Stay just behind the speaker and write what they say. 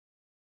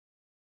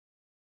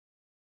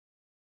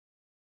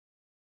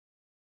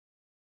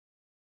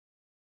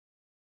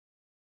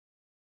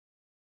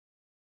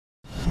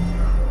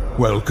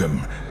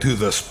Welcome to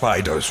the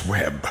spider's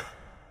web.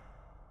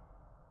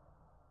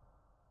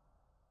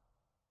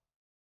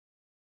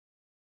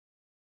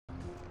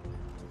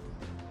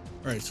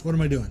 Alright, so what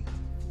am I doing?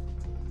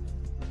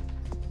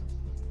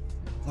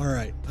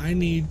 Alright, I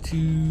need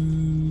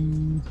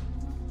to...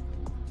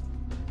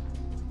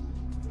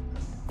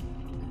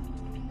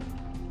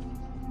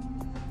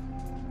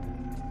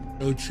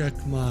 go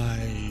check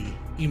my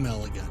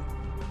email again.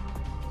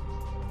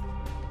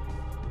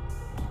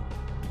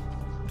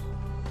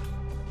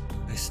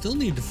 I still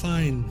need to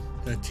find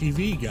that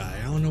TV guy.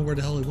 I don't know where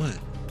the hell he went.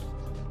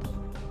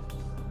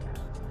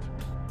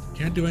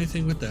 Can't do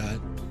anything with that.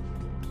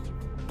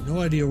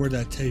 No idea where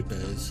that tape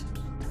is.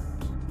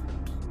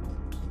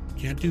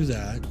 Can't do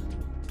that.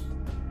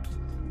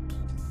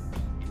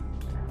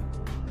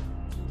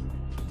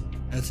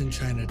 That's in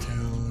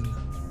Chinatown.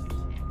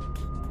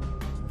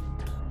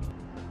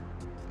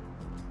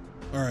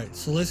 Alright,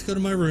 so let's go to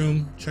my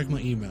room, check my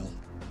email.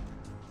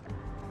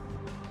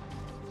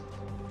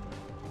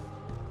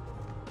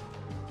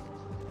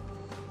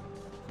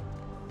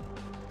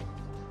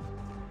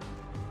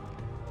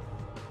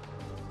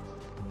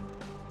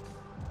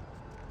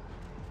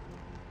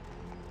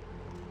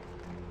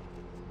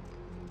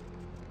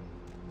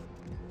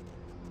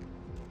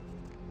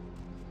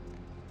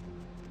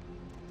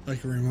 I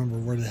can remember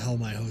where the hell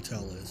my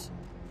hotel is.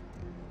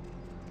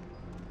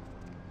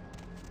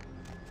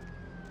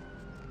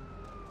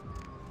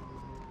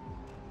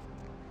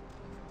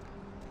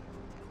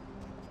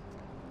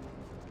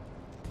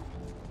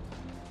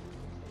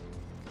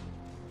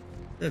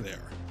 There they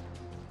are.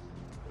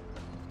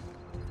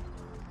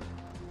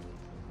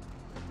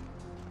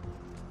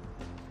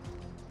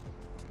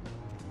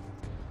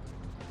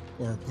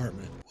 Or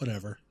apartment,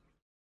 whatever.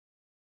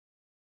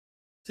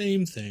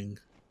 Same thing.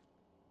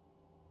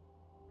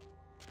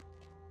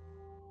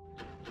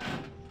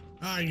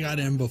 I got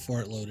in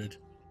before it loaded.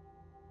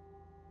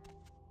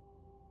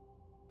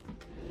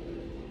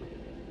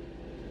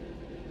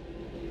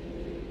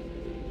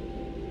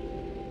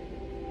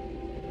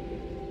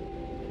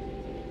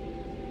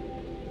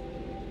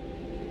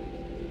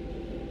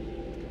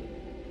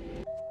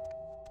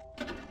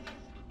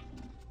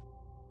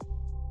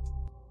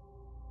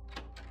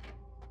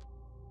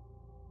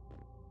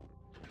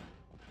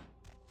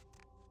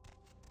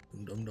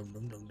 Dum dum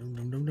dum dum dum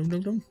dum dum dum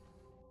dum dum.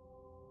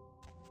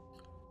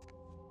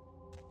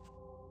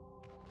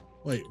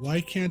 Wait, why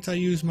can't I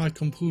use my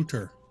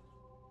computer?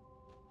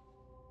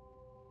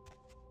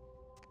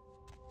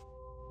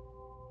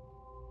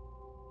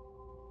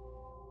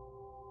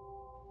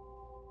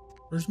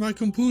 Where's my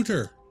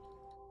computer?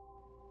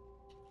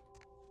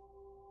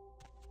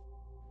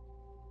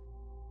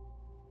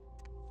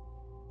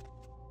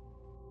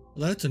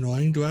 Well, that's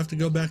annoying. Do I have to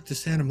go back to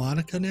Santa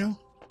Monica now?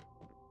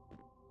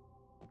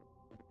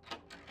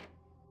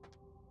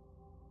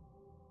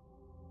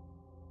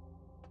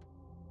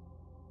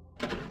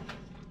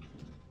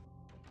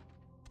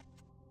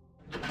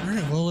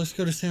 Alright, well, let's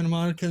go to Santa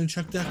Monica and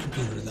check that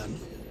computer then.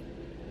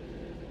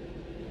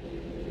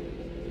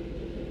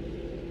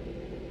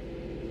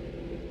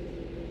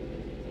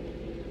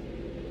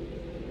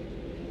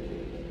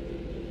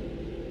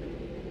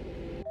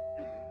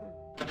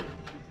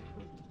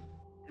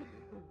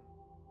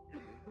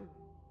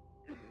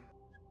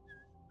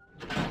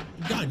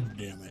 God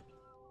damn it.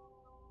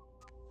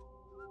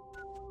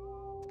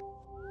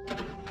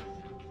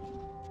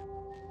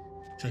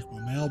 Check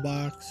my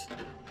mailbox.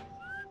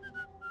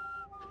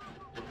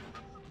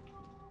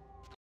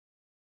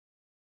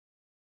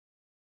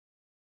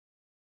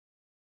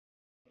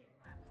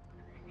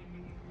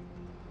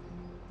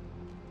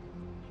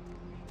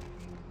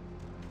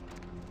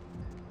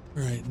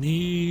 Alright,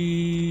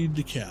 need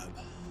the cab.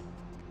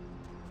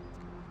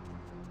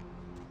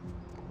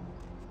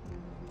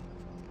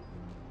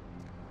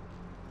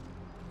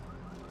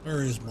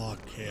 Where is my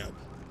cab?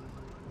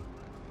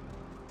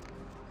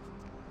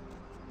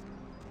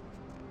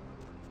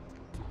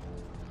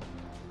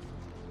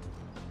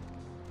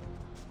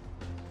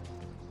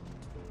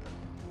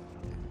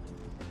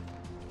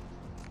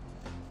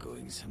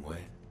 Going somewhere?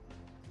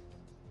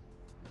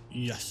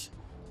 Yes.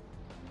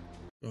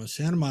 Going to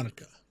Santa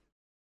Monica.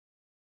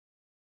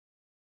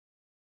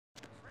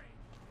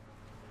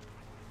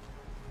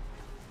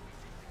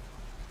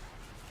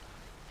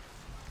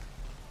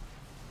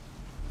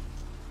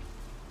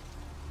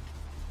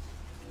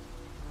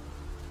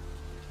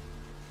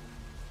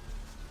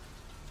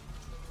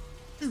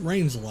 It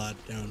rains a lot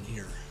down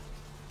here.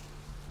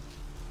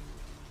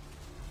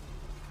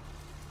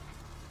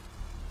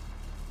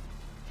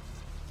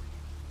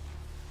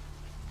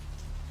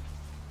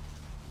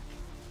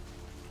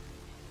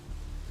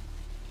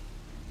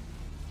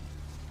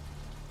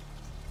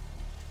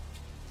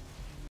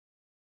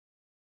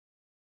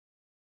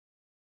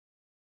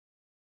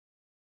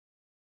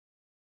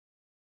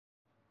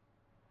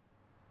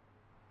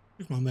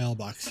 Here's my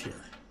mailbox here.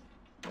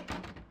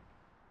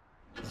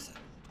 Nothing.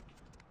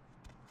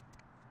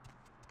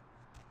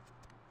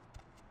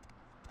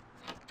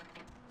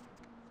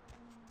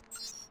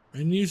 I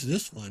didn't use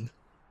this one.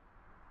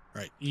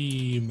 Right,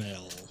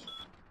 email.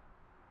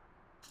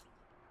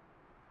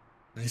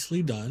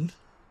 Nicely done.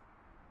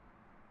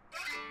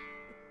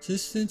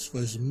 Assistance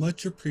was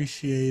much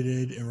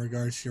appreciated in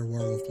regards to your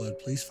werewolf blood.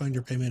 Please find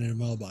your payment in a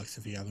mailbox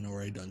if you haven't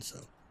already done so.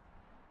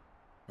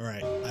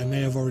 Alright, I may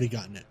have already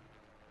gotten it.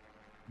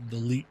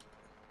 Delete.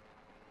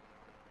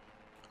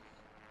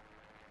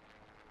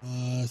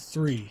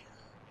 3.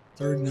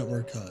 Third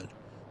network HUD.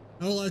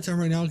 Not a lot of time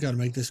right now, gotta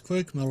make this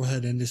quick.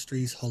 Metalhead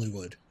Industries,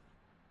 Hollywood.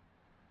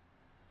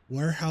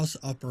 Warehouse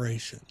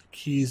operation.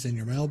 Keys in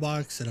your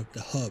mailbox, set up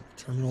the hub.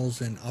 Terminals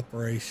and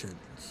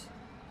operations.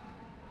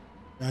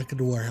 Back of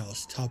the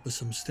warehouse, top of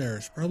some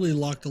stairs. Probably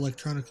locked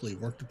electronically,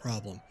 work the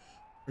problem.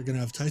 We're gonna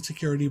have tight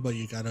security, but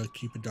you gotta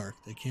keep it dark.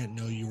 They can't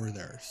know you were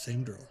there.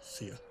 Same drill.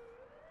 See ya.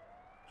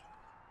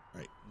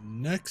 Right,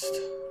 next.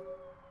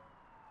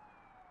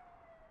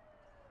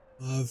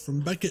 From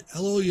Beckett,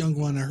 hello young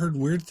one, I heard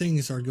weird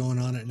things are going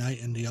on at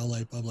night in the LA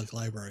Public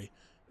Library.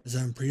 As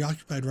I'm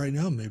preoccupied right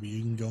now, maybe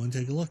you can go and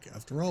take a look.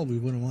 After all, we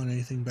wouldn't want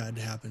anything bad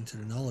to happen to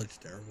the knowledge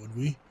there, would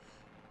we?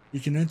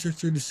 You can enter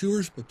through the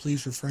sewers, but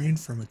please refrain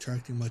from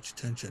attracting much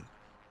attention.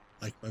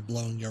 Like by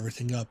blowing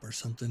everything up or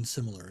something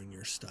similar in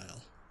your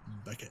style.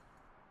 Beckett.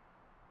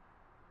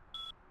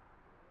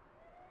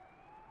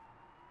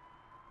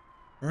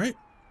 Alright.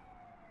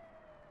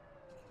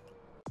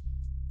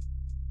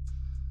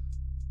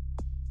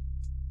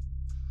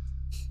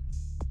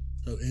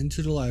 So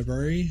into the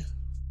library.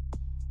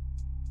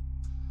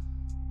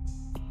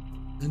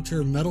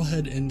 Enter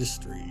Metalhead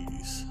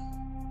Industries.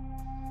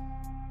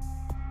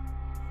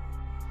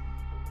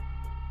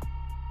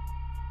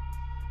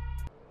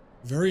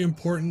 Very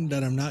important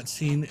that I'm not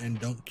seen and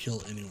don't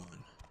kill anyone.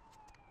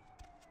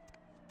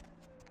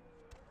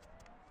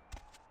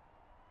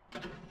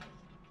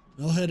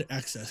 Metalhead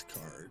access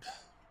card.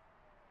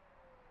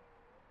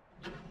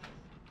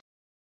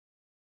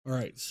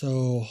 Alright,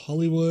 so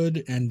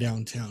Hollywood and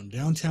downtown.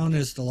 Downtown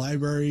is the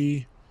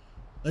library.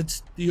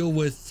 Let's deal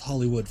with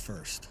Hollywood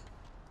first.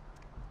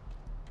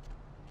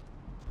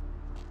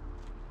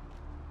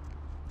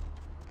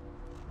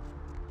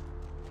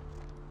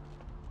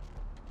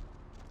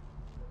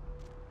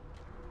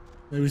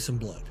 Maybe some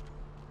blood.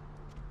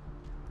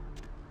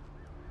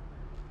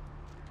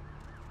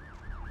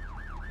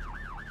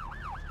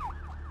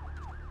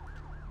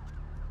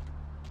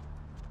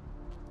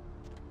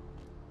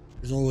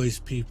 There's always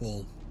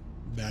people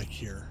back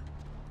here.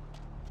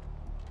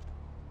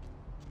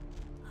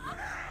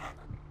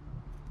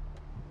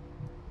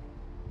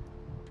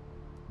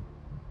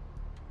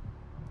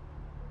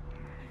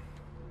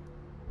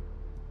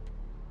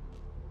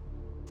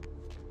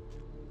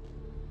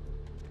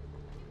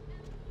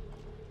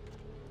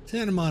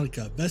 Santa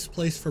Monica, best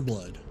place for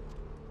blood.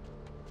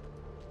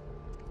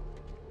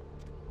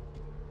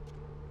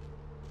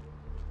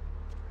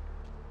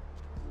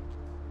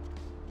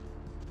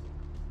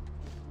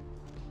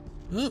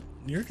 Oh,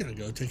 you're gonna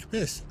go take a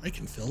piss. I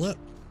can fill up.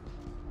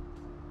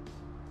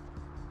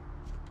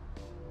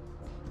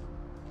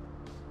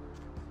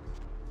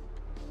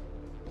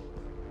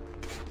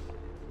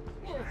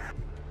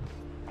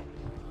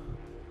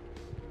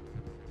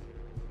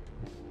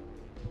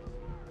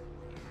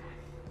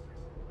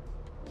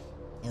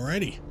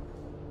 Alrighty.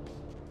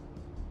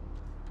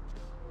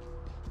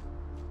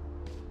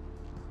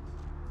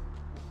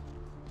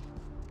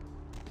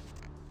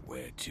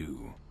 Where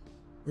to?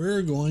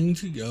 We're going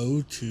to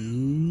go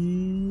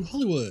to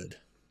Hollywood.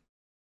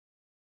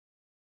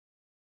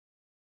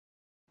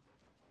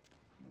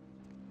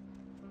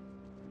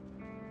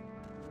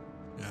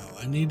 Now,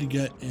 I need to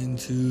get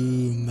into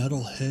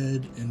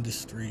Metalhead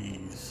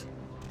Industries.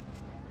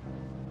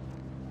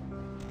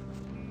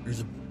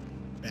 There's a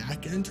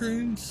back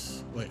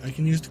entrance? Wait, I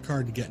can use the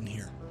card to get in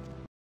here.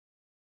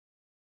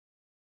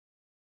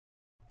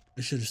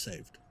 I should have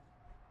saved.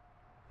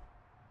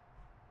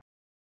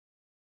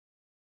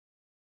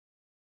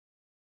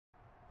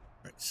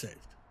 Right, saved.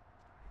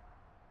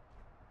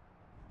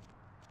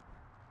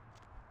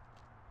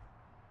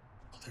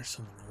 Oh, there's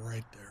someone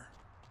right there.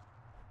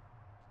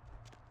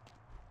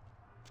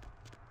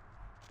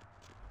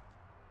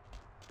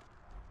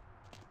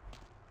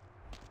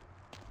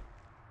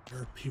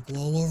 There are people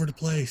all over the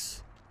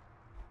place.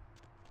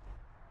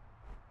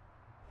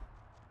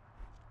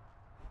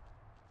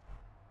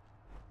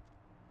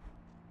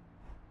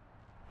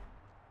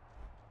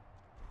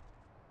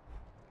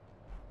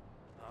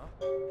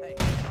 Hey,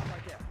 not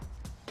like that.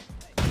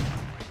 Hey, not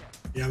like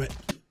that. Damn it.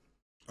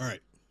 Alright.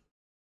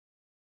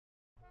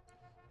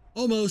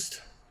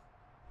 Almost.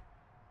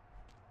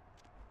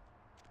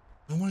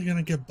 How am I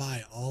gonna get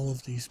by all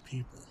of these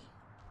people?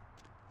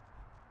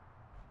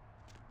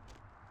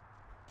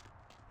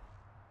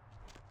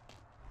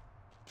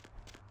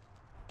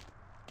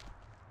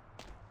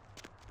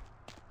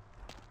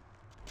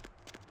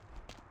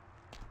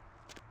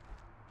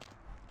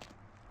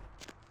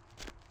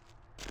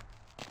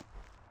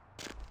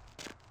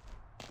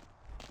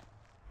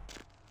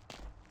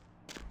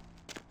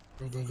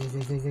 Go, go, go,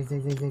 go, go, go,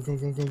 go, go, go,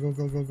 go, go, go,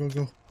 go, go, go,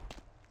 go.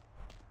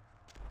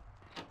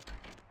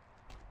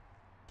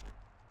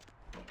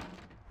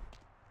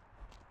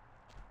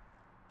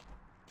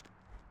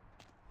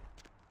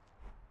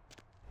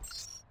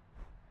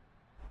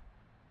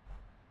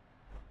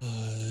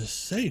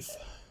 Safe.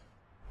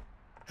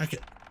 Hack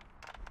it.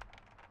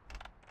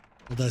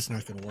 Well, that's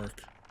not going to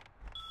work.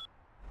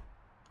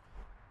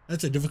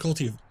 That's a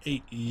difficulty of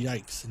 8.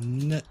 Yikes.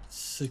 Net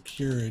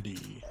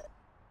security.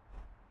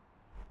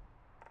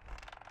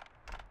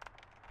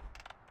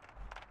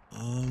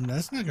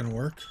 That's not going to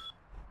work.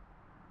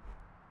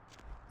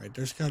 Right,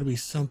 there's got to be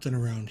something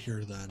around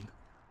here then.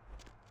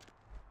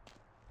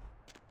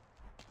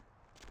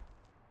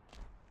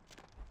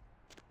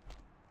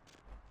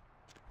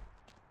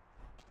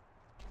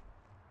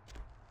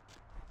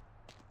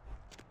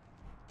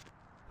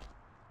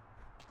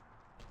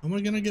 How am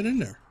I going to get in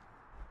there?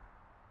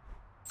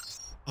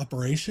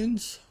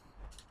 Operations?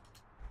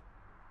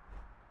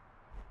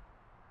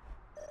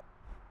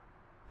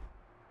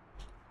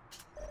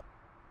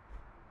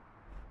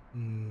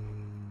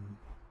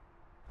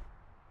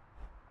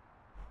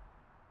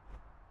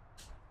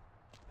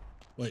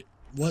 Wait,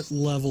 what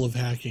level of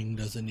hacking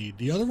does it need?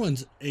 The other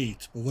one's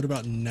 8, but what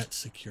about net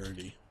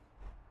security?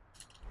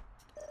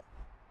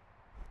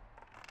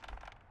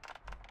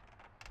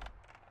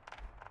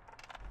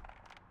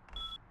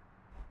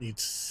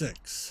 Needs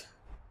 6.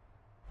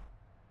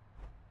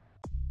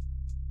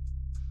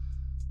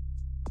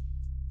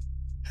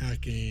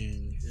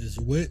 Hacking is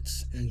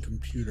wits and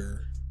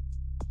computer.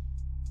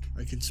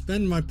 I could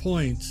spend my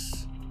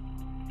points.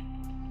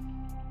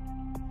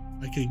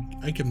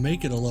 I could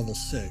make it a level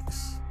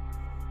 6.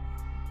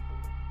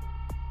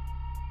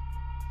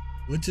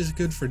 Which is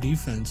good for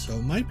defense, so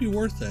it might be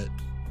worth it.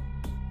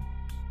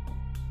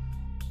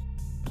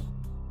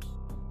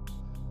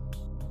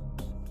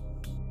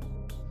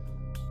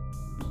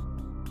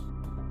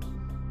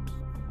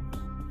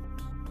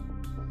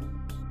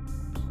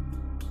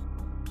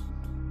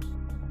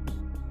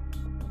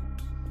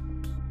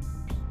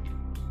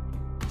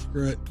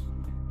 Screw it.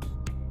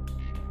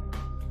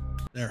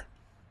 There.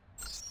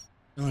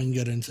 Now I can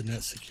get into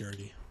net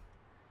security.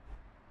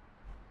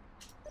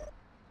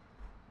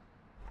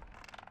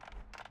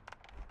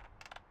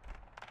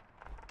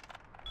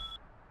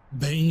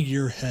 Bang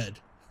your head.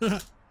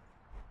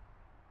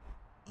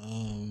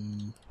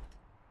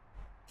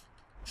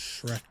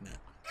 ShrekNet.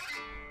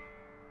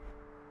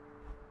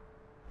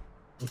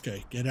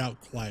 Okay, get out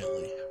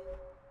quietly.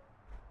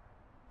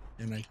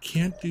 And I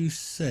can't do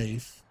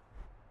safe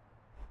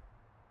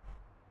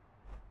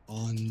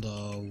on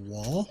the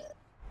wall?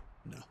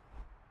 No.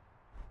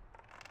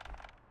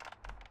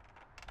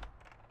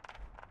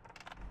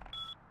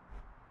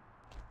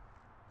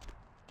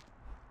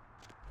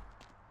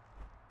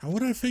 How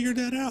would I figure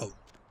that out?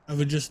 I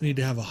would just need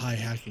to have a high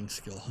hacking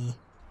skill, huh?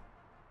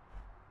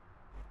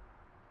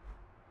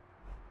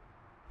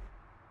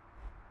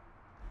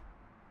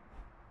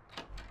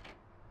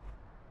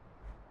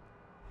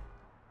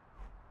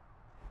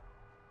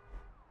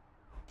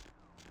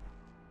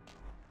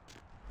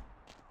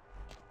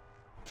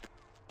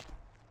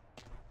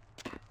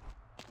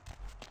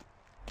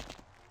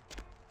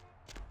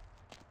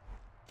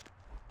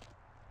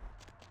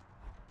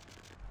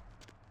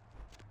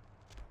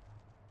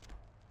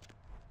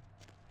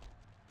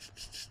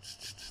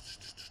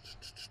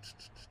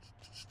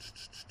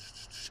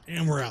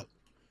 And we're out.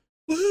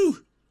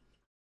 Woohoo!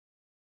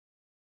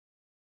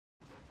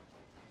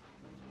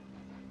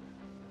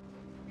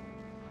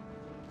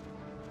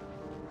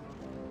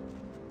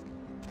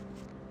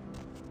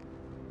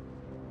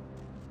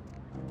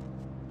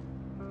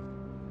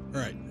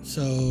 All right,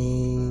 so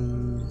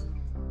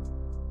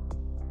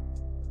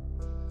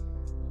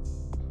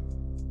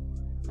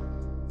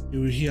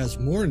he has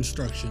more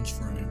instructions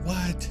for me.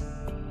 What?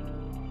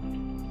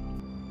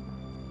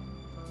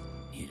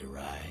 Need a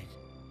ride?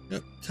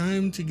 Yep,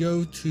 time to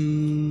go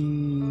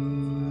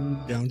to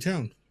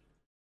downtown.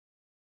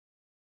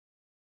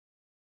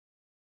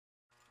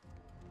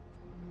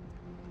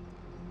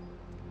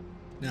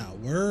 Now,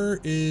 where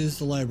is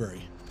the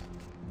library?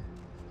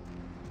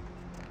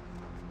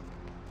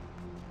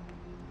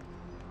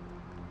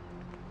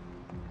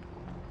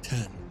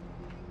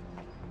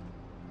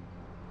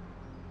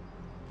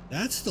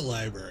 That's the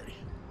library.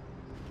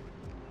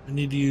 I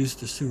need to use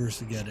the sewers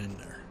to get in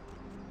there.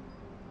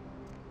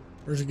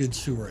 Where's a good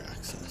sewer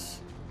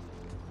access?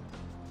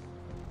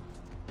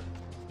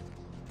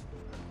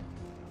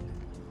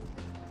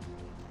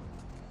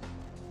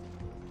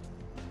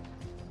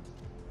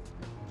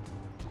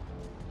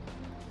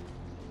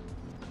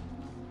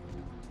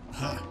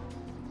 Ha!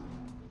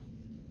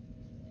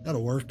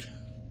 That'll work.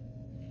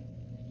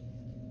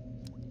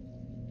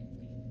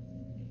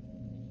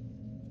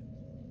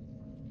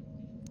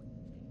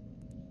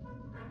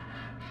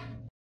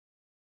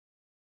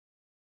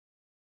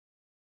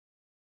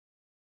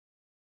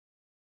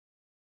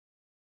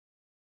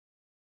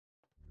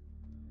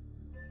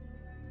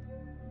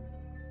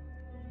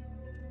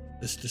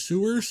 This the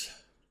sewers?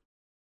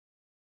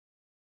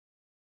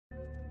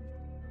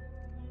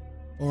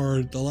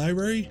 Or the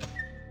library?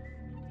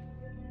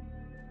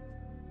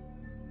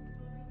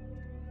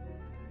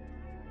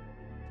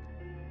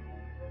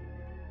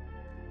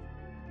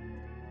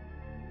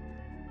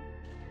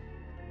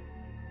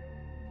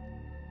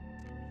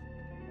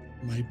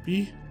 Might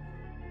be.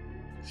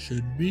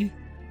 Should be.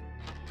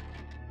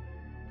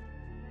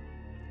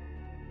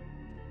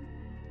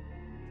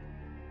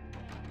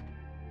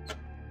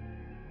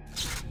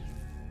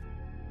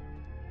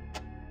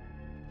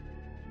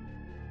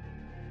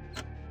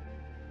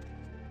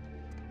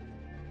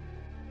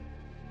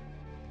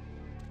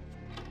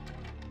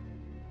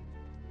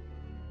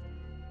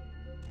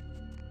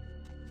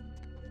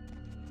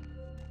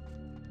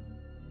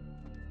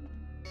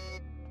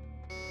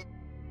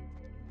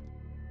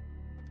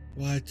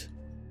 What?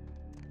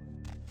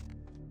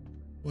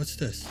 What's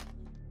this?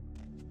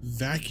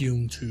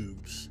 Vacuum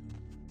tubes.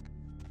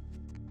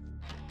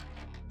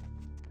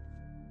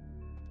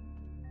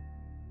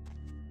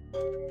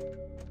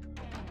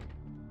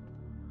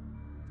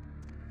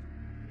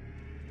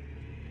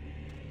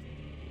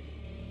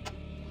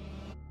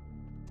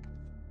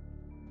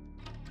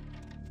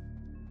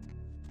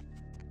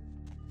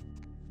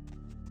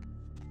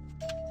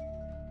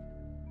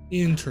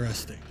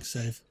 Interesting.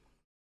 Save.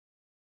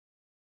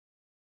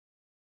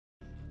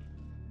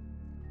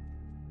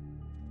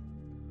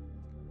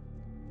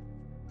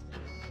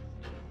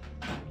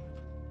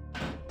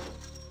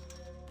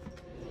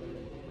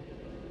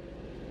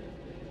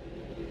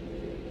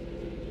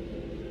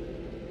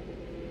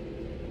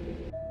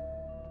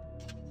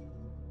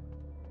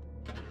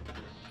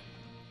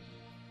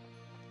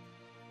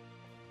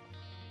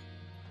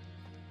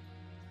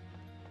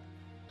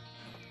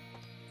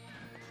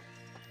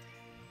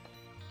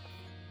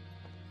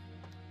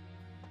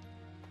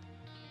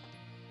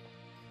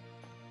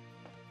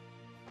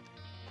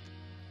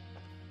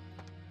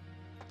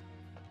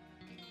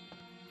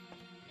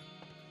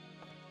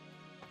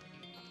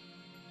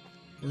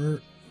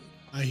 Or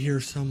I hear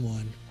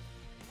someone.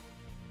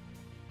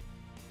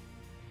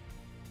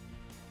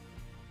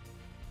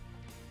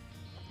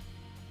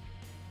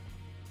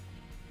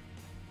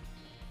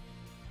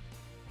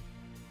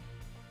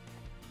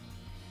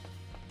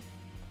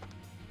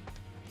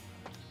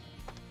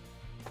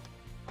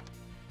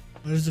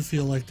 Why does it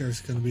feel like there's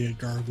going to be a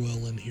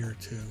gargoyle in here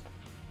too?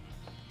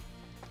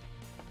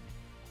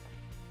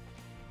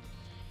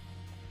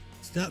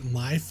 Is that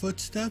my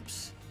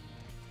footsteps?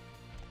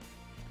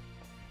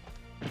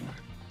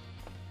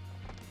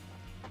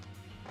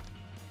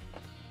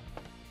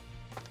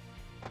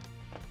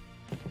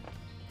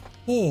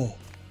 Oh.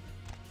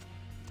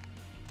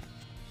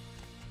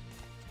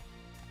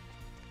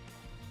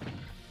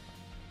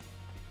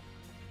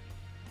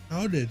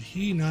 How did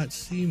he not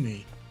see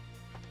me?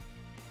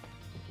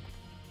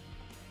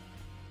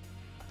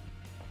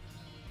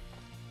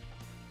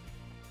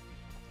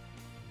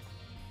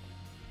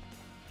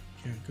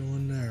 Can't go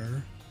in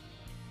there.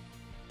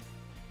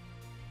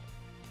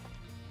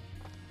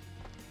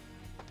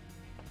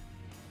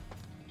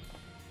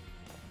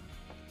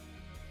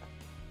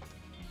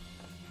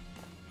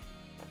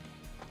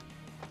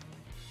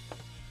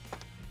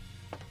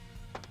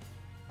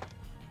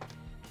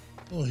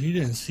 Well, he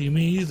didn't see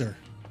me either.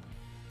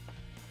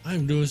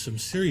 I'm doing some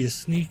serious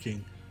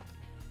sneaking.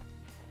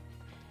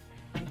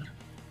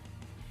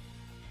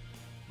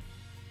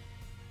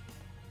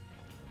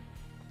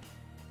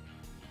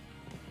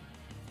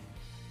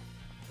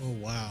 Oh,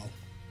 wow.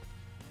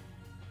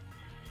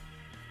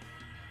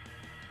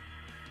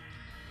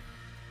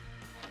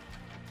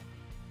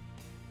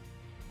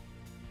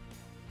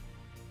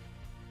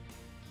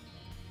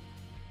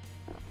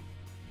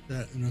 Is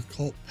that an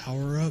occult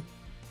power-up?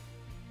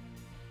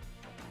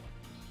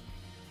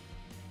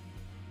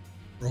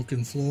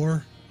 Broken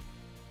floor.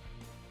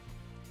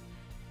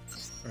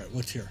 All right,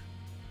 what's here?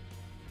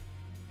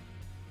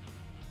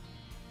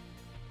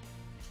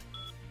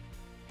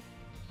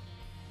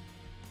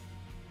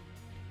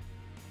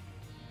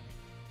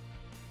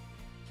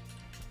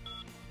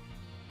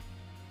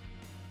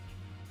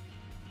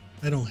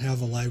 I don't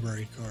have a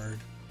library card.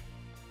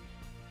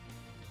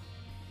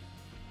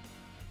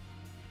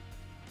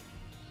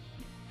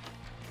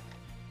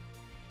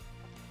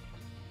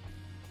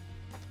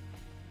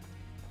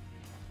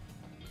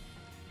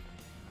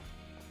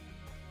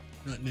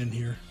 Nothing in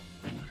here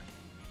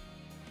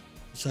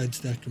besides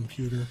that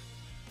computer.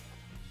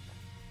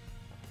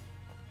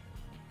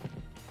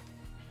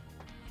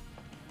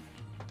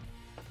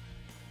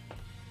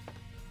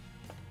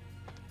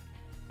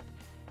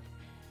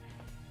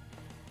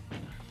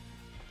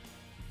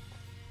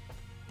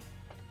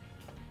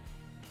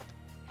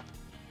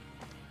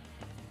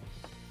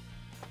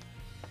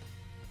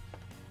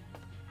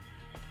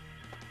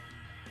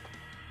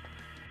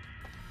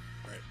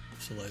 All right,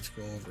 so let's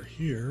go over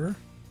here.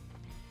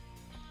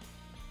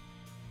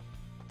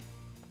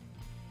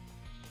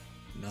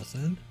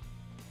 Nothing.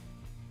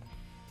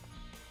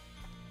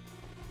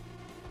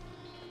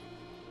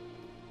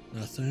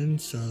 Nothing.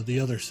 So the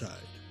other side.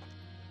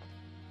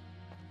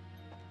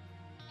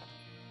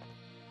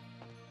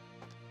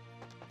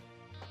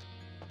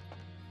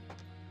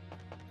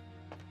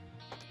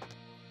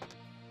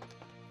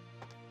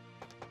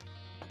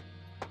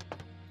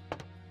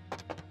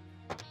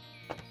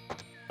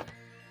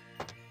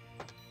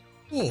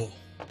 Oh.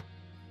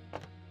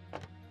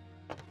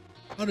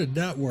 How did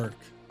that work?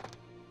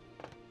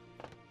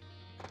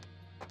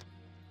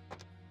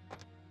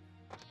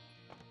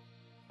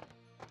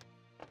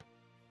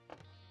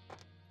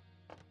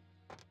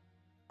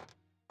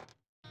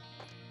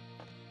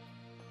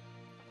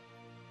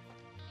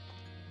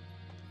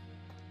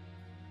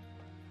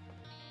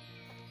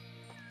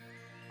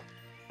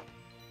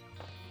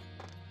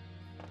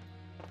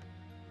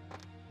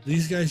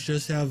 These guys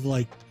just have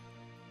like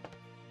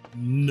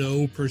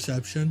no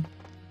perception.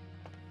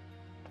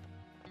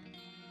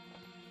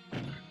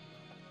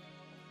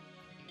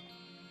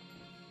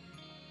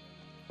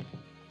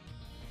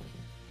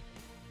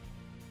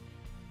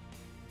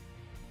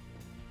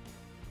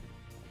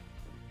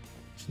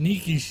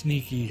 Sneaky,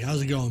 sneaky.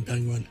 How's it going,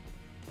 Penguin?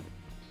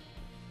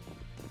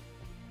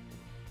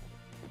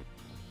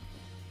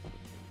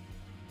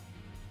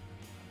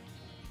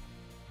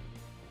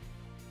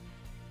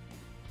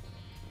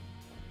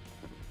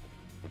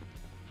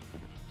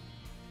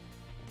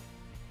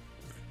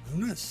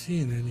 I'm not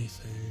seeing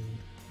anything.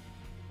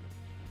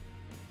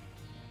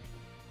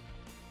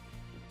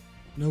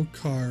 No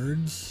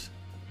cards.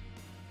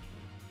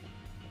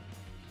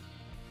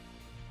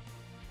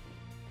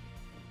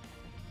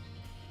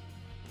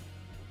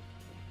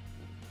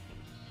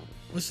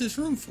 What's this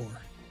room for?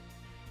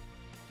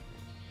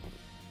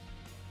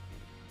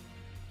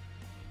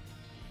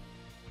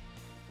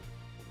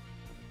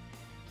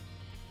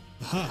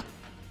 Aha!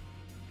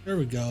 There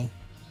we go.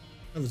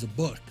 That was a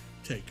book.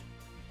 Take.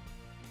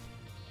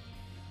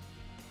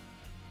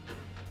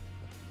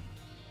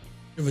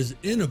 It was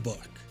in a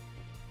book.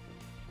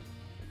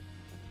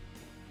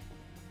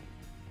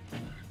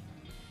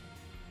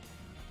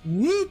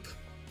 Whoop!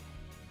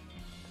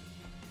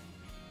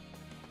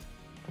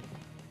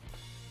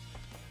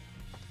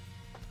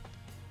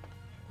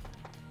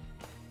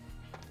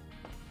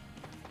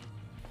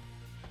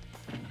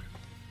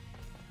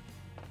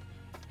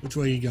 Which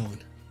way are you going?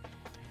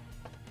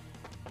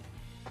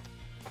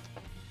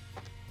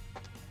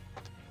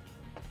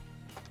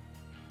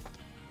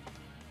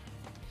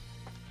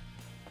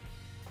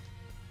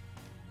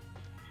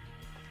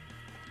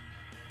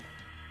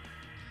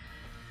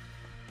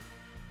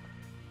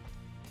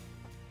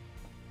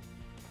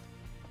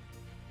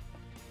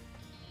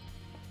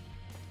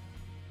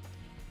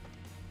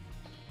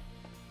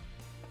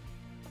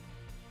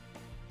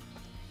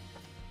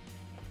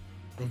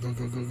 Go, go,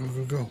 go, go, go,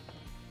 go, go.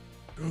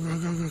 Go, go,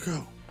 go, go,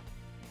 go.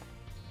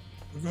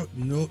 Go, go.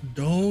 No,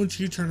 don't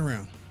you turn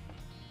around.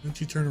 Don't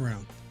you turn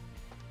around.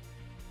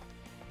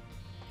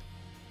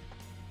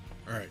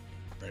 All right.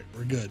 All right.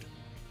 We're good.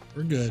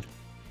 We're good.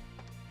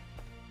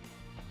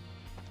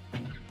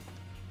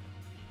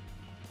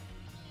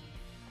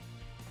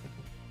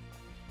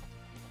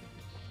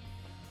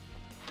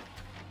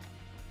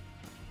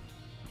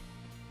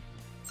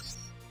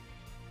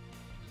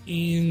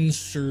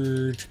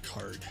 Insert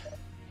card.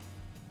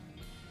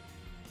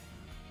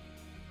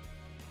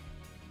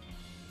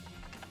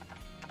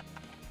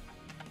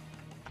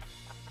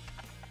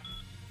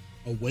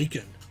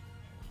 Awaken.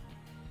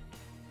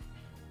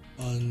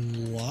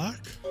 Unlock.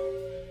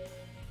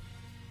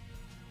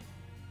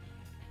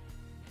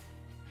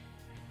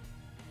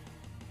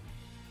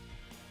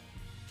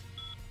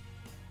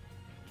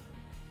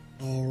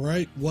 All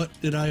right, what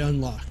did I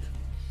unlock?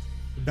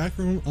 The back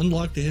room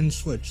unlocked a hidden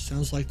switch.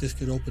 Sounds like this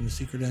could open a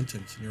secret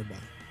entrance nearby.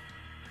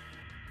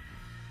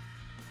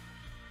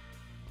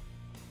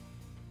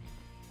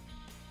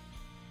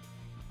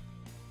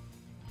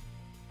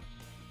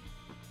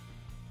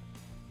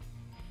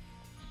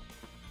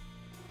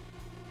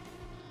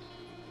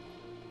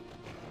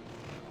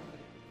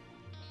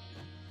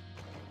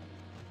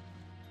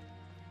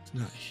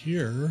 Not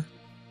here.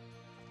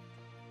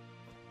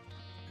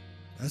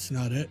 That's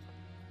not it.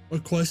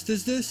 What quest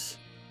is this?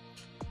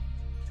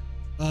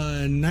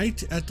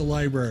 Night at the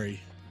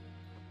library.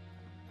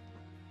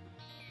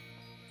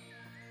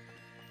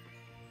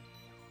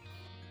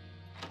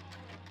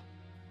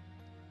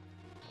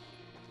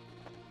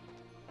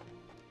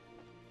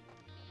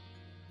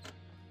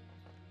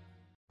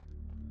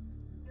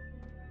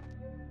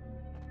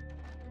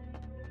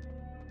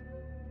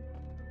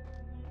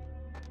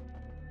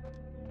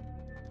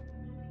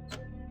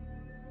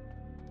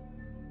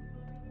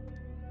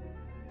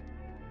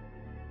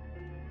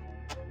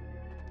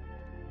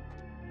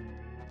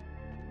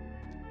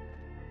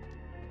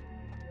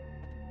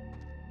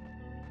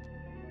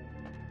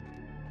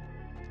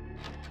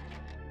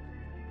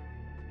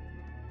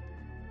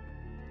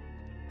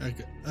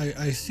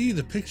 I see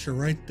the picture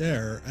right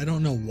there. I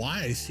don't know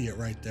why I see it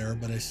right there,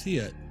 but I see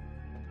it.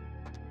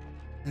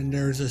 And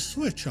there's a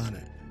switch on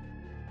it.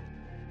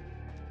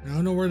 I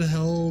don't know where the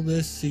hell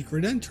this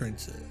secret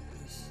entrance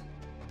is.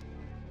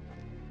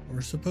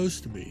 Or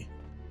supposed to be.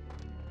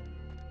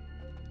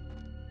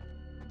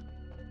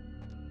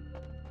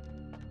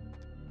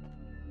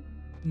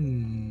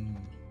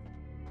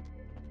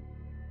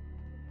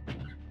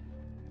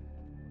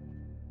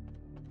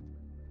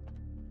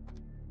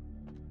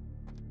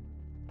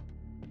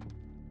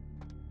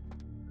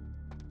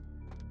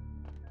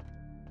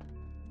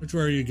 Which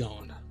way are you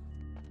going?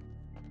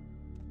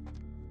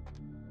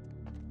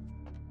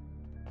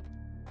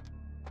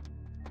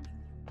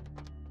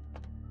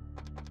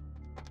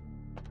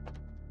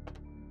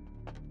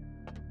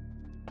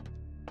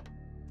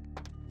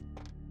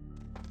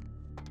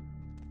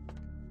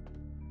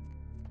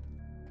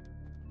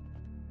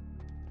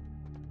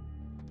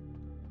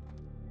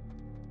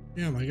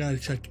 Damn, I gotta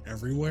check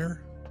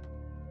everywhere.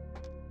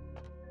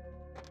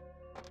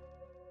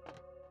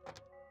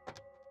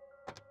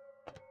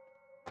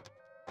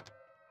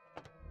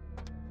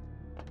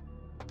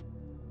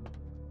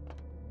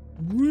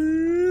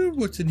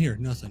 What's in here?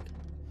 Nothing.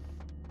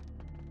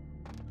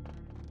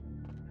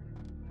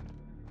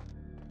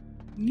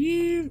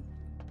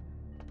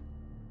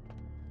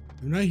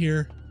 I'm not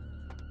here.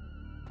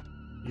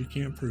 You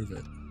can't prove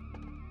it.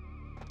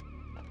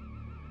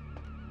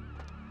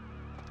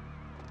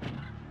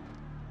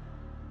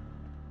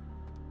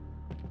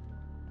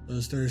 So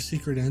is there a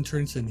secret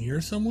entrance in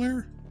here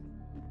somewhere?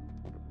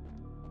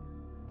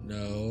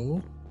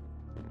 No.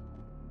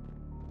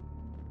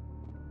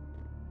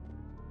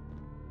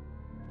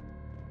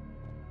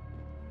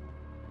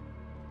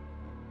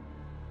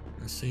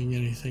 Not seeing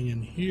anything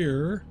in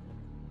here.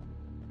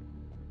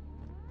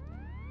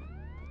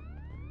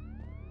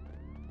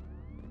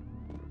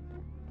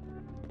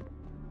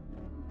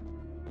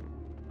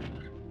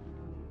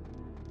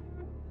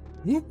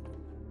 Whoop.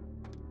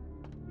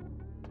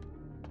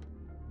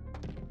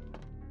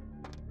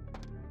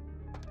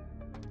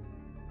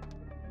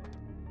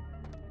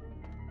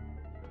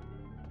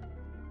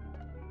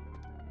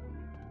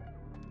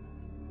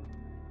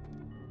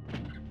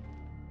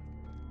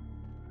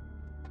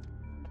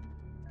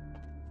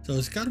 So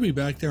it's got to be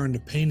back there in the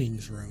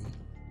paintings room.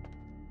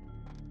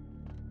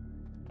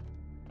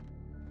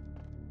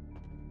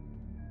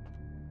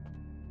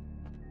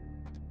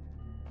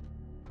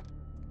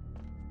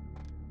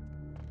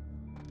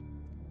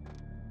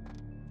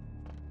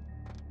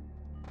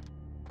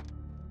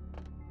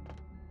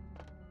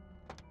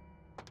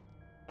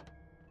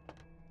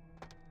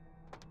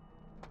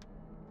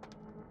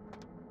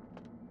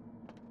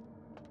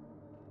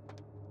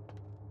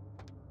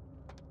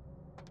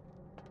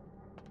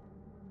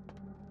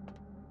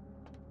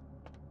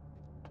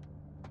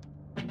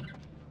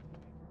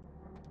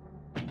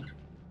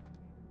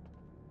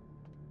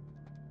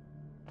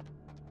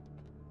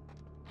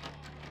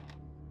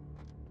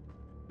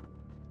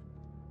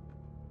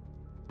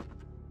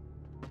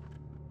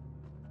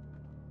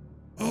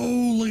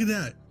 Oh, look at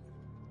that.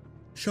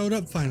 Showed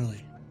up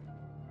finally.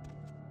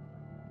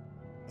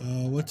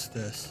 What's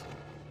this?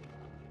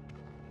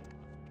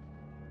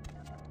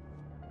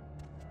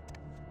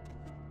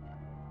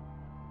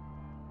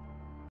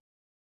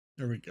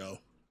 There we go.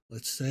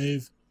 Let's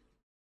save.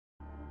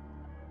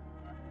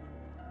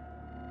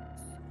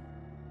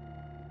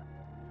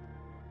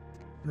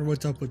 Wonder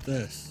what's up with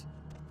this.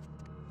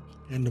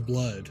 And the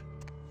blood.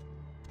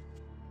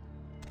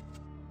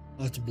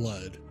 Lots of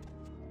blood.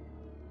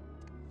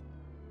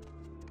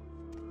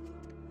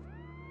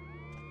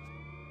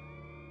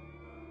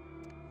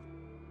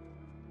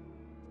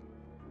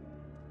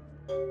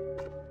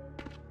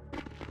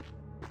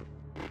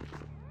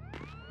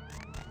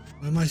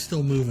 Why am I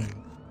still moving?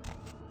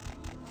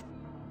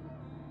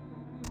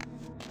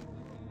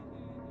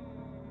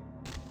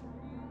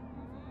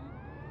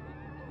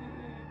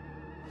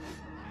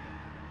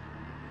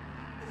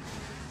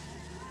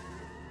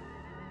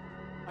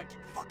 Get the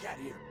fuck out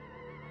of here.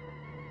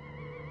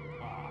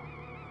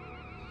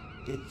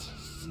 It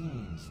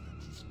seems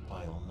that these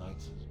vile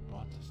nights has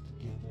brought us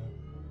together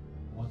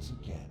once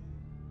again.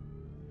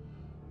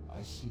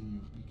 I see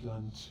you've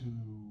begun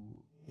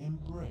to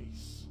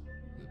embrace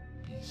the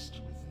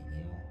beast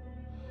within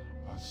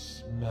you. I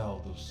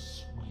smell the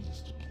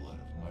sweetest blood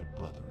of my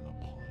brethren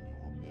upon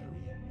your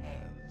merry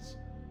hands.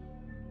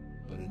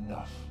 But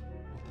enough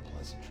with the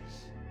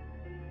pleasantries.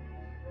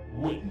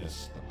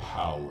 Witness the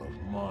power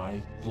of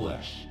my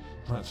flesh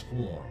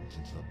transformed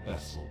into the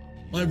vessel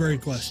of Library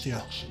your quest, yeah.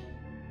 destruction.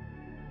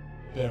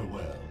 Farewell,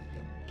 young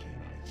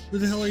Canaanite. Who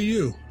the hell are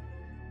you?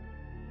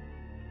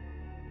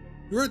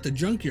 You're at the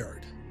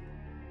junkyard.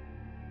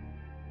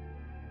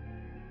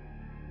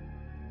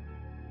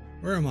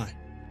 Where am I?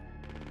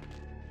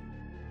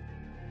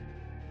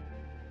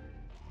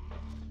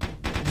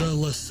 The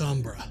La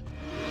Sombra.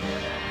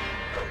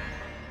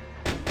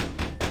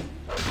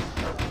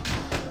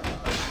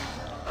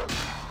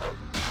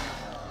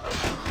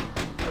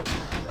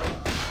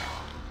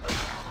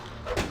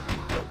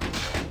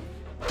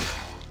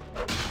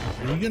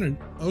 Are you gonna...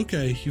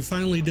 Okay, you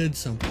finally did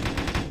something.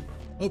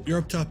 Oh, you're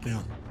up top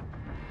now.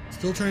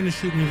 Still trying to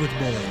shoot me with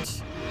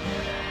bullets.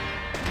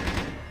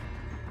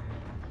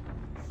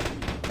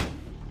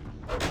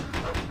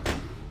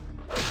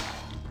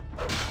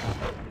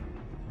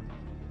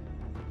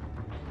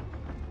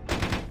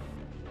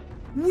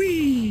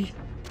 Whee!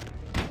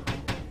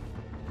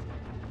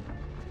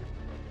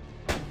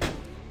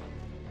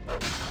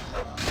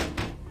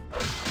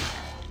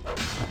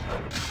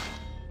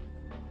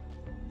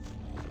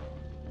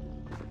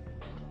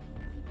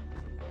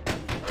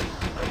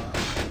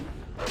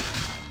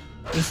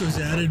 This was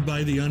added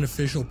by the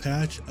unofficial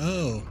patch?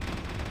 Oh.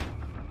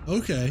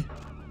 Okay.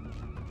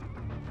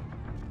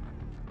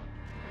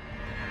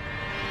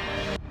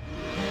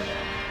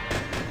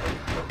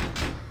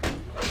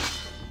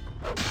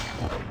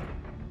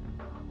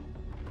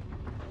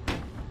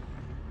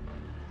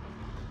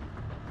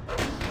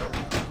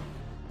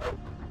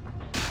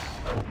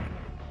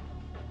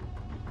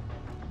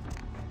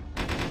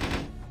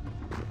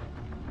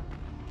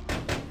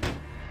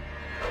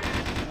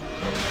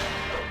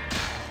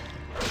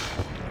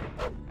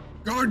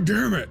 God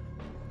damn it!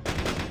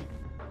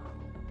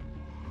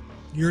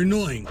 You're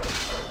annoying.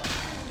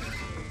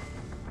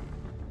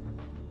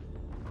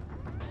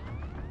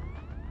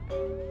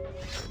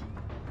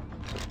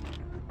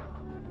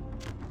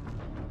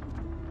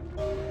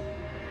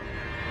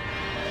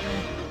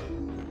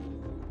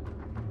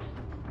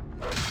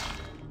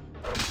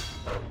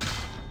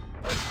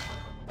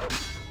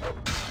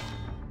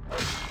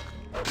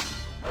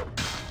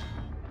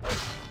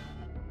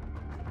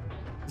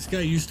 guy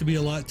used to be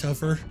a lot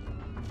tougher.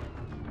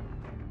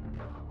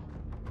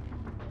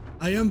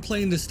 I am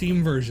playing the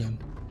Steam version,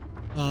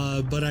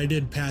 but I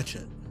did patch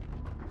it.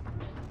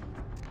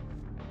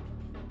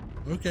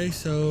 Okay,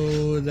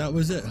 so that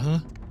was it, huh?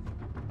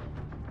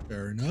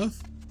 Fair enough.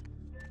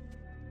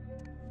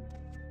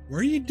 What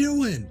are you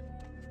doing?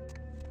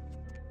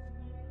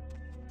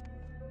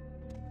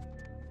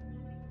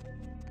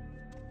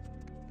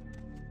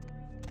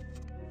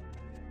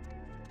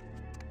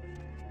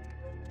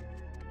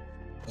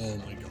 Oh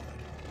my god.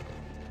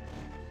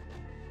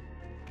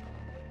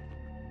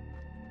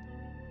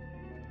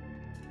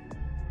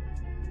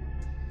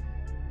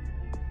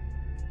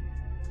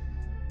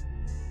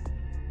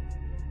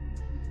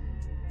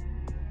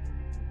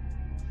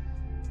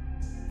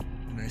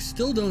 And I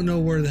still don't know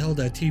where the hell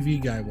that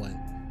TV guy went.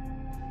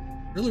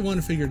 Really want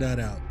to figure that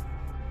out.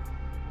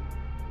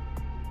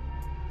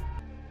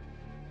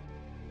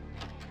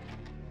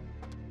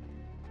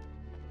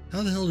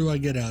 How the hell do I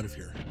get out of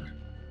here?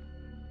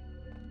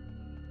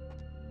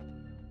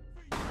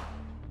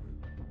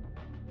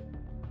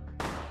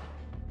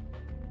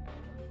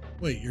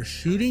 Wait, you're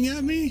shooting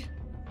at me?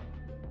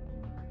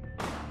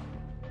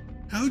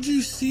 How'd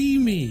you see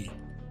me?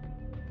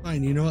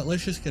 Fine, you know what?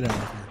 Let's just get out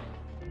of here.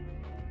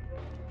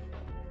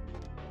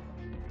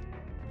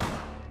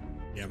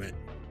 Damn it.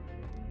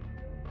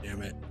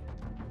 Damn it.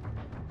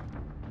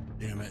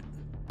 Damn it.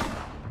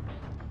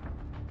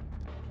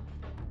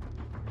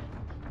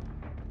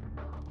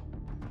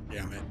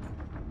 Damn it.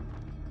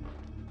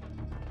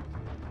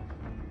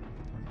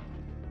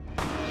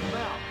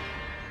 Now,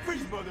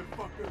 freeze,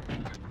 motherfucker!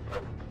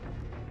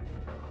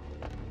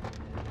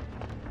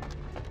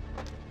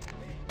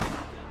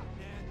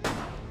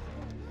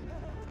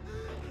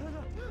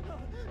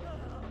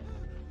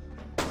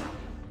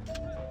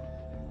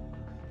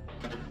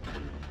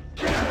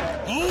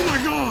 Oh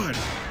my god!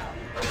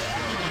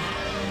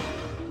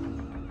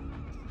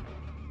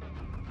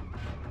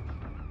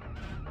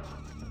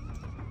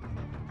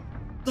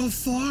 The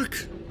fuck?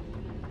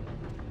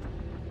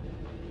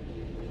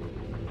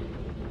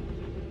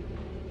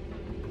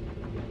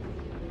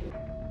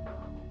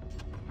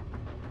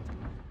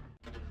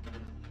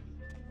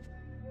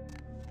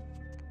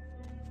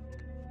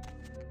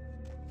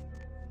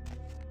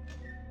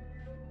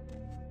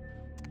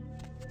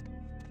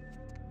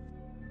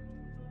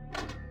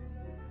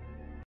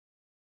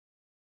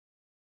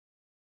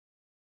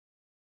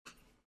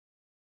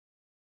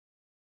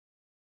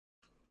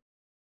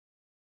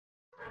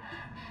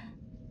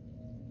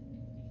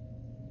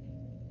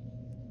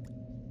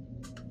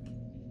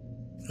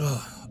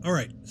 Oh, all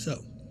right. So,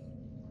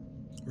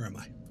 where am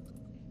I?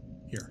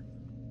 Here.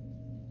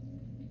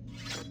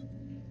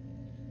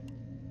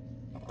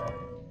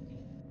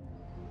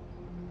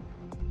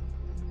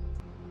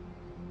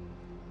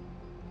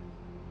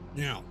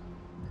 Now.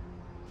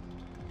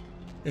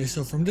 Okay,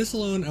 so from this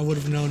alone, I would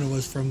have known it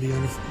was from the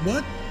end of...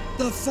 What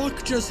the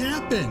fuck just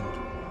happened?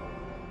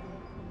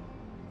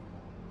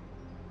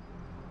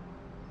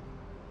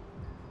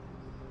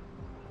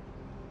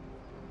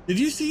 Did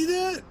you see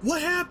that?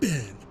 What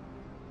happened?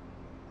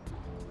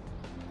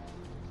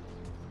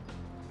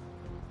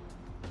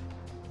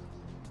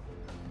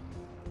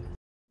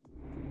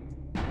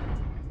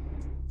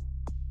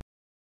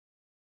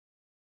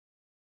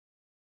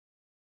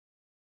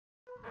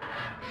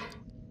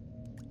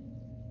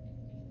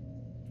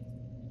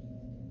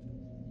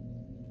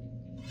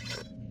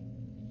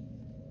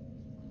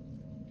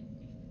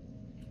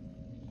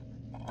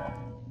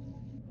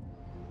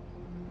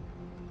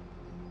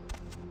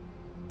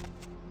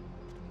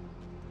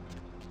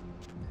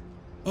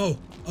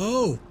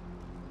 Oh!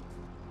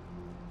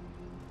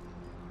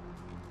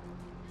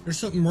 There's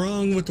something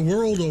wrong with the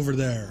world over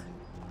there.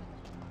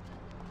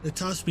 It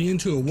tossed me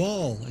into a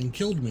wall and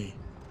killed me.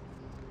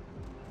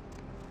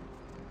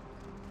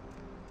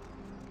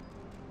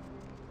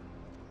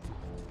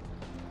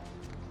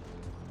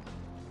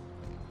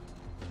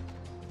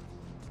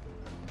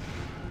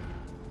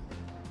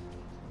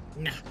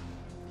 Nah.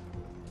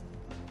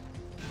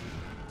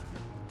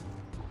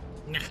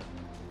 Nah.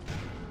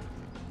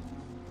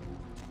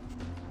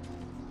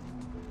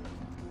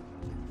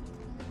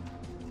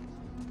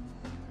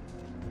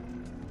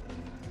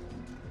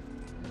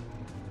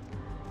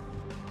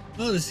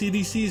 Oh, the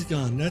CDC's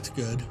gone. That's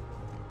good.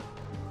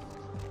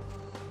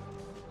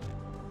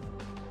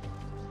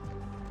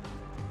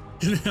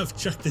 Gonna have to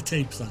check the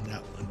tapes on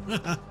that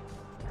one.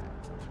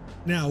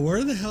 Now,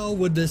 where the hell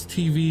would this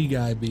TV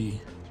guy be?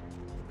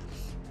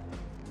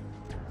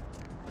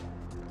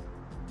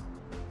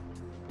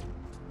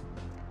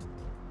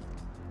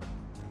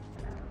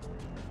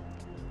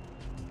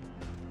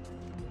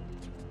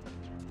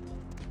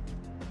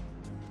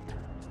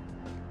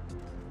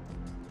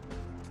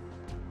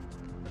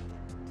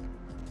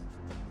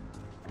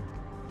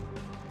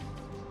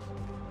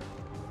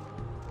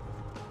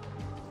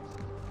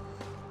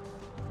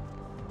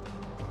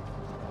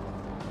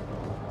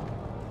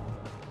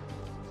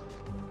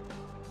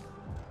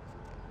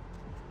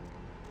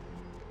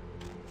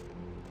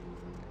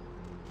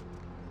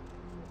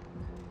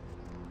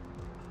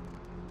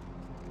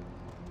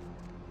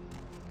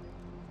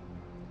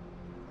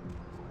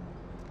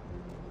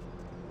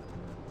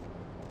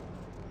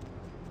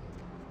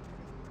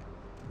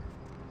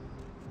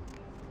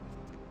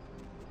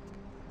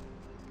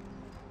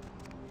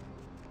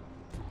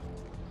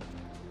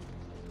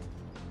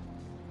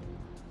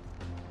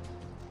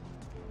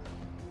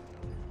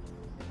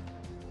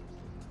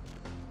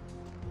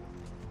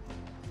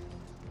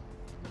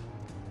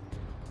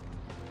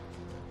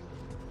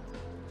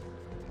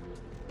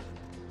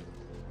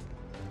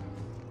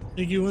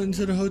 Think you went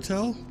into the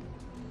hotel?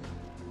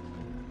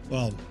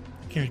 Well,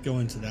 can't go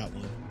into that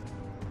one.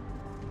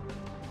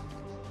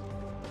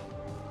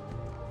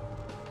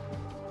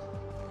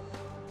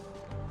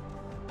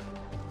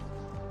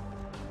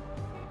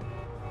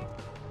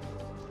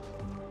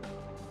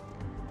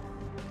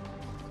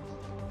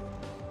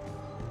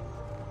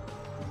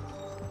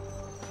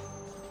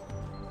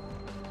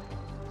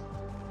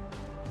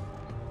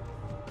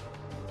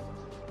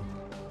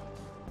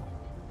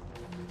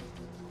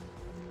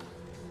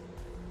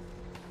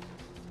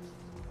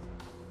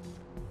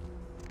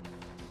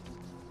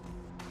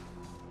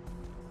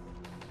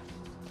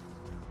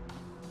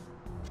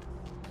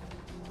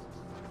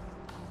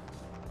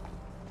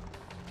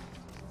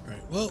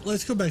 Alright, well,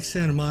 let's go back to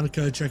Santa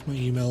Monica, check my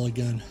email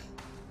again.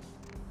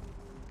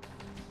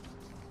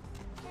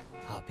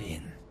 Hop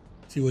in.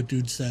 See what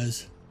dude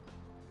says.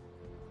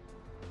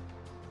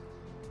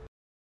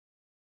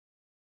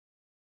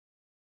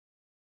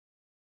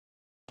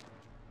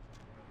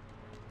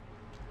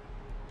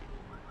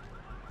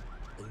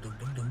 Dum, dum,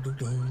 dum, dum, dum,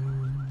 dum.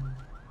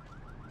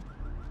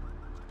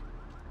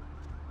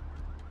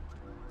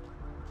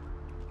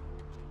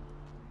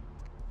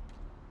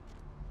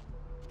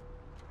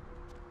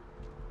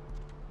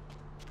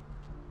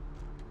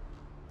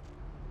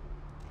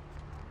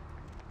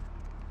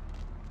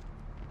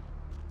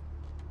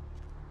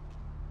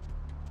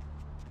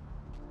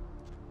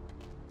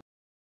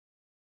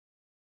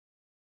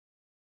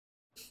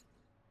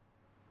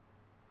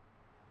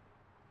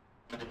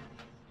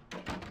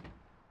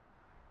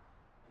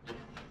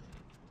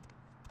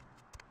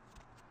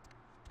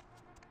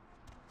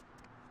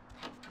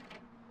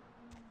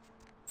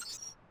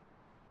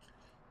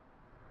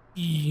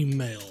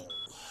 Email.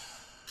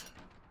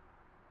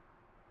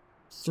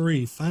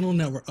 3. Final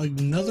network.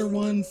 Another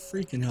one?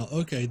 Freaking hell.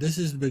 Okay, this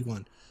is the big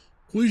one.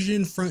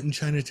 Huijin front in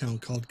Chinatown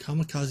called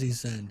Kamikaze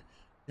Zen.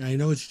 Yeah, I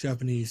know it's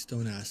Japanese,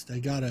 don't ask. They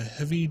got a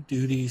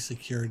heavy-duty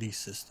security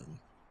system.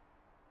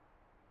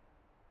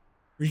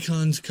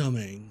 Recon's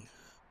coming.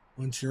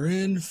 Once you're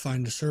in,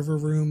 find the server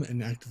room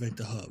and activate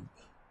the hub.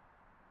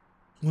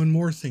 One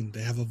more thing.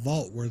 They have a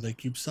vault where they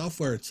keep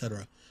software,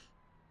 etc.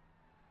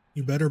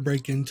 You better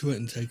break into it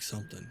and take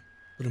something.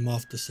 Put them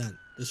off the scent.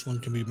 This one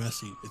can be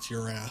messy. It's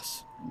your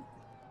ass.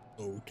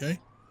 Okay.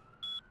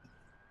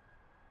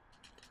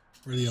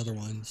 Where are the other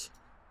ones?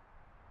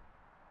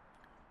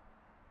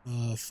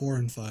 4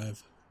 and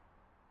 5.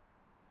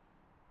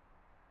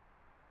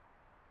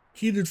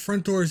 Heated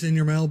front doors in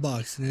your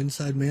mailbox. An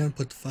inside man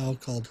put the file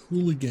called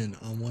Hooligan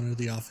on one of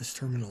the office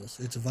terminals.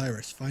 It's a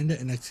virus. Find it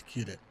and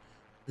execute it.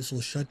 This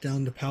will shut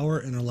down the power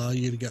and allow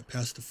you to get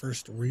past the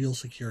first real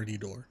security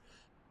door.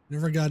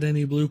 Never got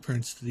any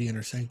blueprints to the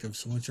inner sanctum,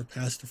 so once you're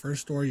past the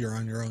first door, you're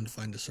on your own to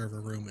find the server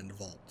room and the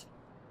vault.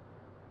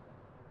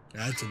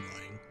 That's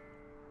annoying.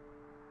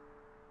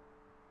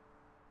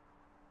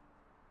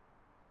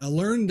 I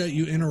learned that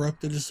you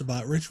interrupted a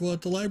Sabbat ritual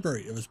at the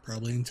library. It was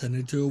probably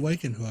intended to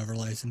awaken whoever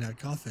lies in that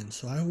coffin,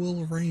 so I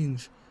will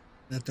arrange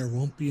that there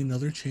won't be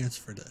another chance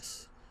for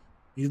this.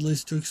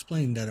 Needless to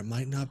explain that it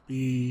might not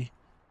be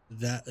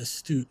that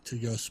astute to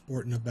go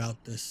sporting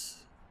about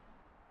this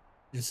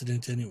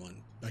incident to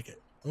anyone.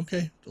 Beckett.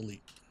 Okay,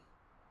 delete.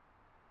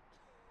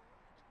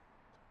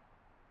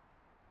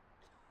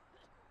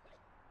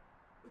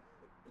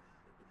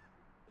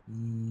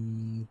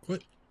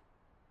 Quit.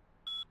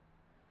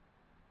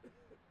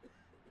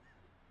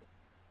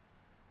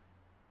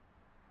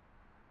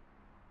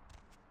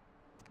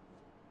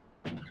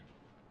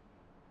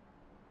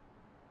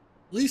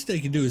 Least they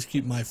can do is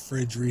keep my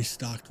fridge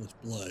restocked with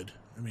blood.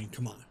 I mean,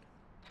 come on.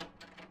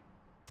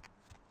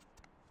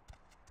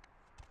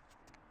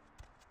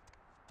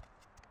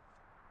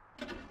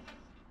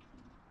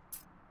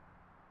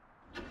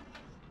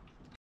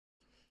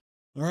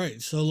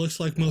 Alright, so it looks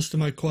like most of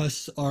my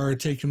quests are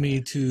taking me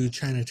to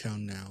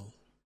Chinatown now.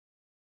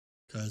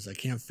 Because I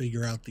can't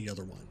figure out the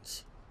other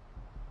ones.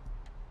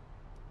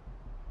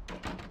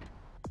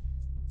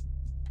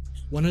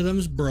 One of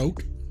them's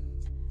broke.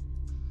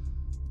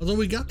 Although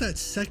we got that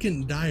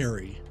second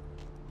diary.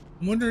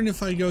 I'm wondering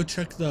if I go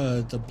check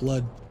the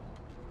blood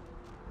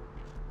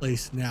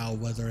place now,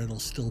 whether it'll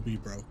still be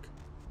broke.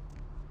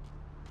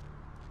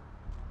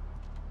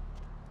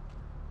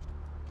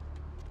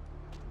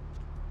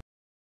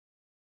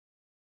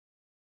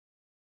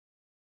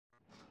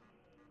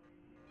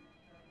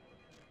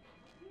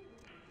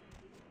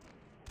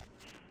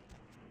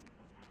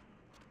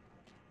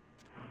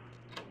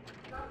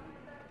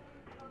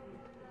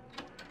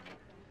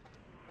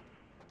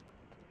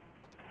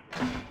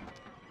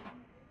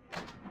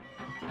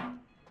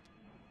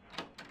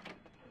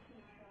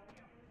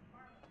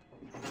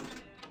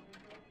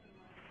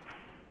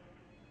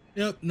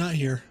 Yep, not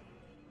here.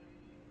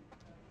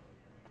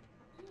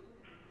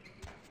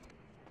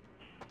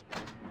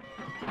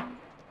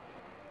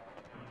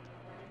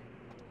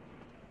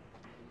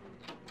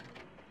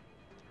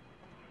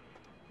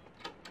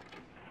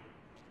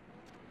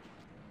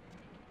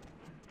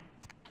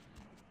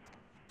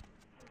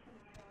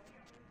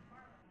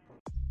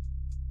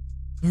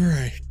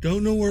 Alright,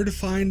 don't know where to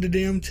find the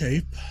damn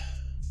tape.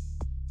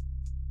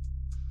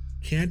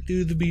 can't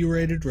do the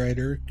B-rated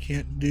writer,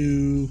 can't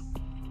do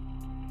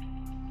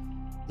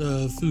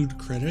the food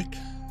critic.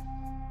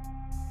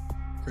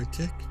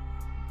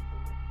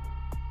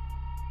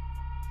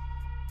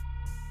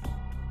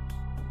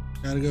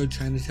 Gotta go to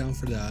Chinatown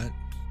for that.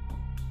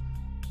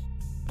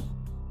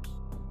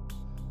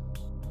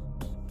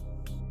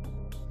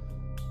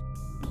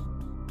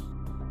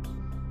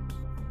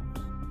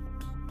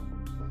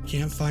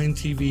 Can't find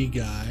TV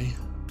guy.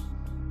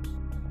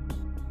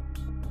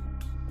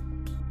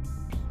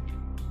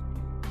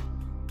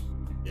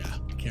 Yeah,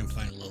 can't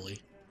find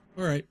Lily.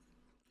 All right,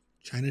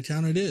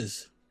 Chinatown it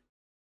is.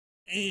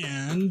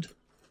 And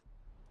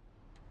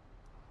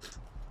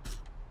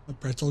a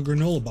pretzel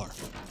granola bar.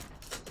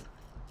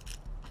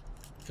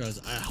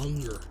 Because I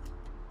hunger.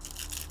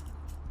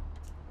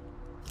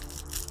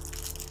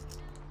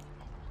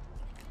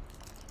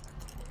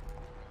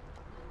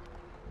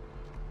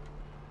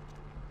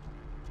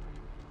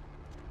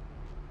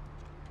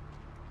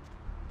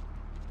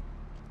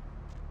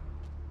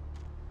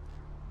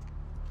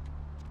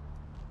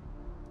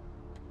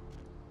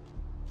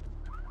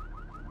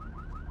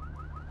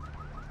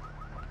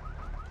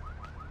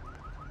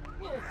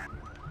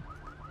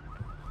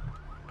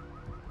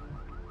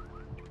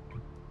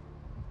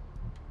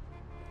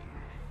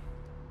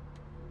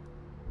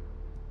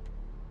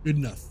 Good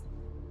enough.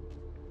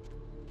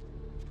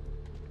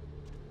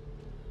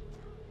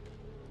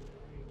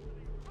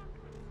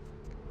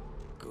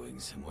 Going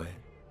somewhere?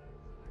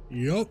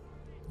 Yup.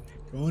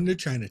 Going to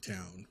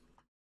Chinatown.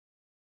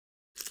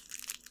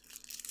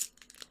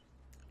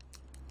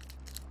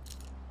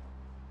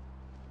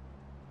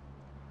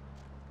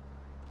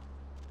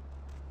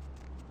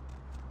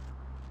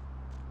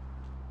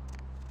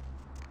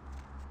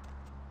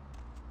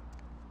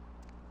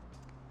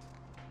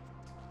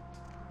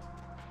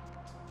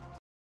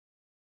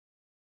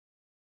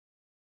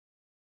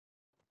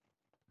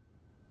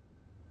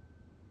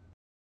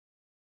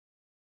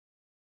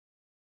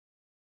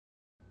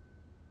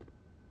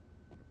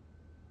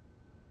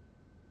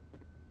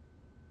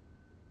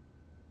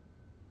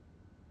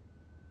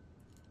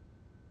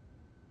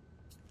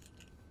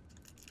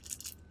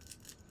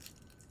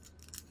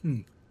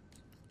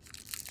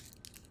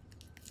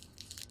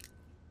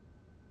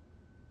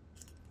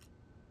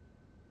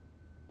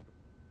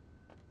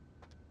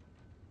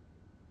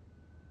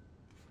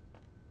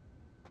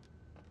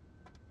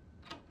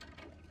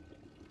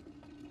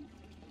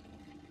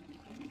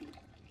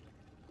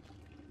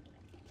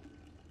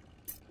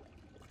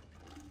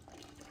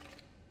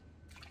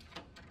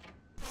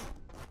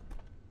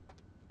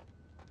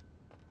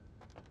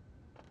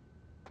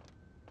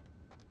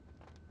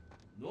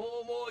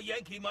 No more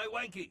Yankee, my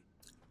wanky.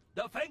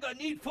 The finger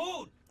need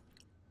food.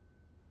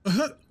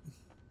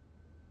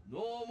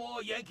 No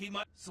more Yankee,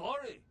 my...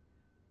 Sorry.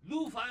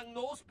 Lu Fang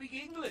no speak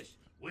English.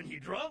 When he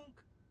drunk.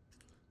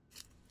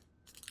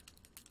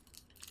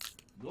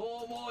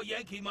 No more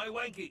Yankee, my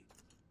wanky.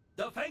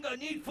 The finger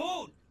need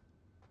food.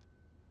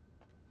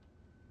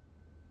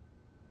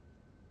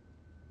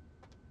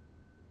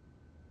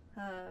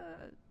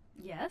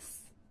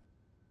 Yes?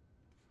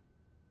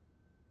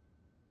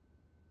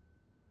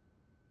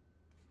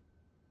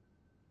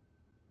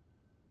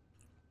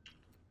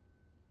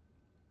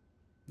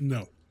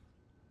 No.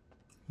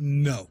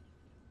 No.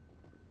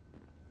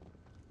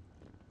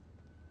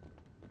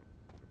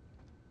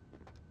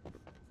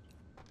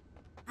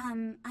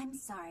 I'm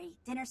sorry.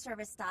 Dinner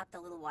service stopped a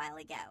little while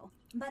ago,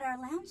 but our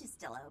lounge is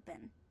still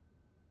open.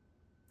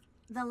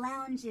 The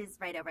lounge is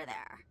right over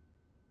there.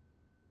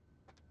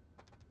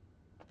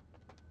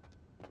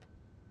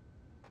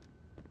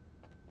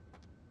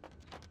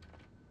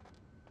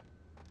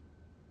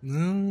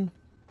 No.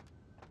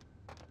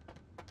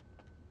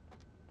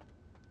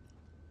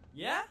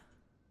 Yeah?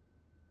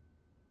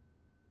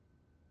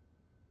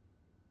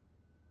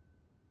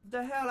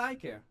 The hell I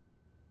care?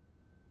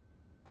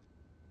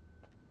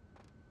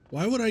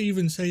 Why would I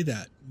even say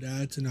that?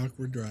 That's an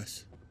awkward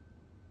dress.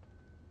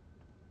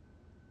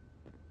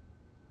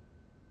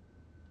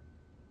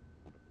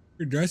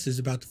 Your dress is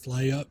about to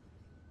fly up.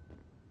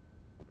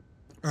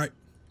 Alright.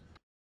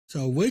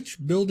 So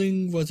which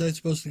building was I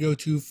supposed to go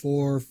to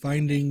for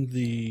finding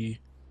the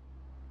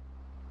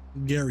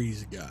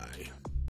Gary's guy?